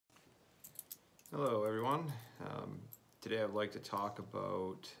Hello everyone. Today I'd like to talk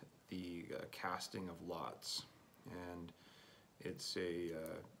about the casting of lots, and it's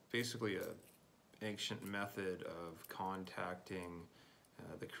basically a ancient method of contacting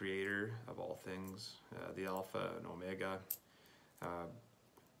the creator of all things, the Alpha and Omega.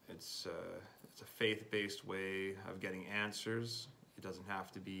 It's a faith-based way of getting answers. It doesn't have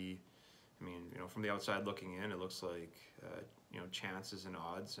to be, from the outside looking in, it looks like chances and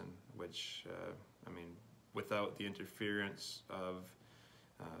odds, and which without the interference of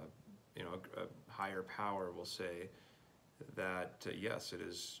a higher power, will say that yes, it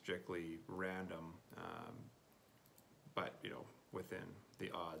is strictly random, but within the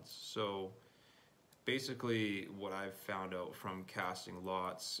odds. So basically, what I've found out from casting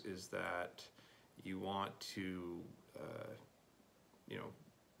lots is that you want to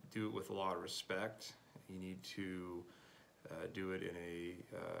do it with a lot of respect. You need to do it in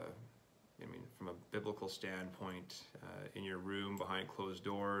from a biblical standpoint, in your room behind closed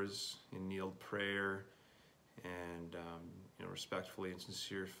doors, in kneeled prayer, and respectfully and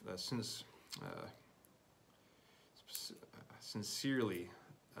sincerely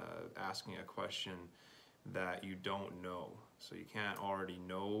asking a question that you don't know. So you can't already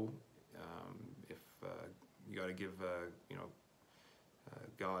know. If you got to give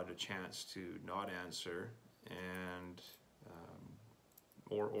God a chance to not answer and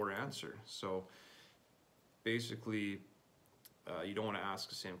or answer. So basically, you don't want to ask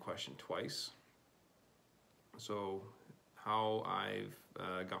the same question twice. So how I've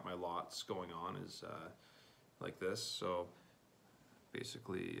got my lots going on is like this. So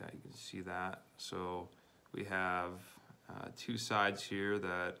basically, you can see that. So we have two sides here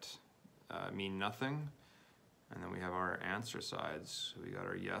that mean nothing, and then we have our answer sides. So we got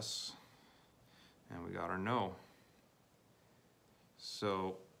our yes and we got our no.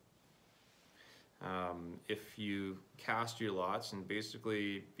 So if you cast your lots, and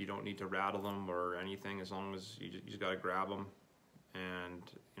basically you don't need to rattle them or anything, as long as you just got to grab them, and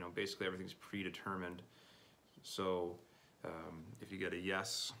basically everything's predetermined. So if you get a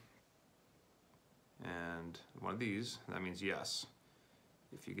yes and one of these, that means yes.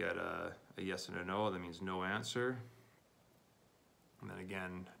 If you get a yes and a no, that means no answer. And then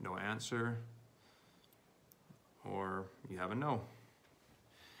again, no answer, or you have a no.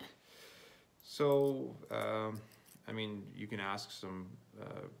 So, you can ask some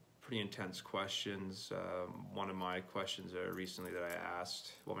pretty intense questions. One of my questions recently that I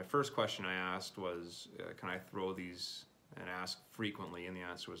asked, well, my first question I asked was, can I throw these and ask frequently? And the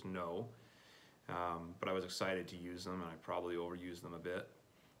answer was no. But I was excited to use them, and I probably overused them a bit.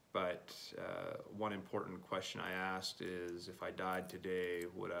 But one important question I asked is, if I died today,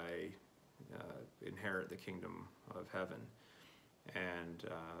 would I inherit the kingdom of heaven? And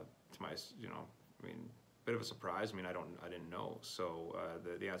to my, bit of a surprise. I didn't know. So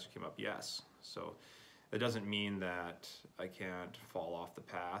the answer came up yes. So that doesn't mean that I can't fall off the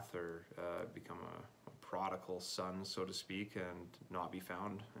path or become a prodigal son, so to speak, and not be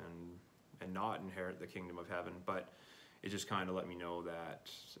found and not inherit the kingdom of heaven. But it just kind of let me know that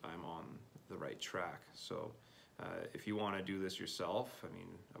I'm on the right track. So if you want to do this yourself,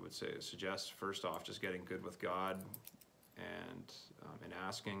 I would suggest first off just getting good with God and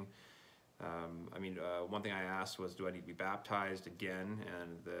asking. One thing I asked was, do I need to be baptized again?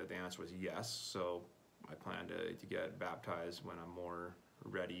 And the answer was yes. So I plan to get baptized when I'm more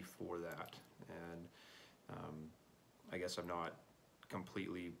ready for that. And I guess I'm not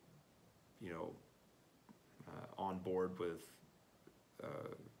completely, on board with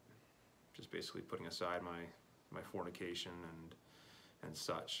just basically putting aside my fornication and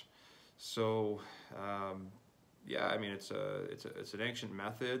such. So yeah, it's an ancient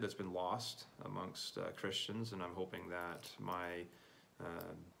method that's been lost amongst Christians, and I'm hoping that my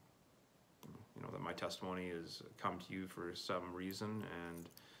that my testimony has come to you for some reason, and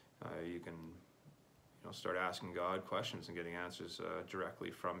you can start asking God questions and getting answers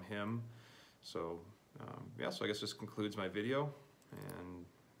directly from Him. So yeah, so I guess this concludes my video, and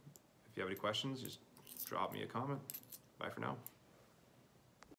if you have any questions, just drop me a comment. Bye for now.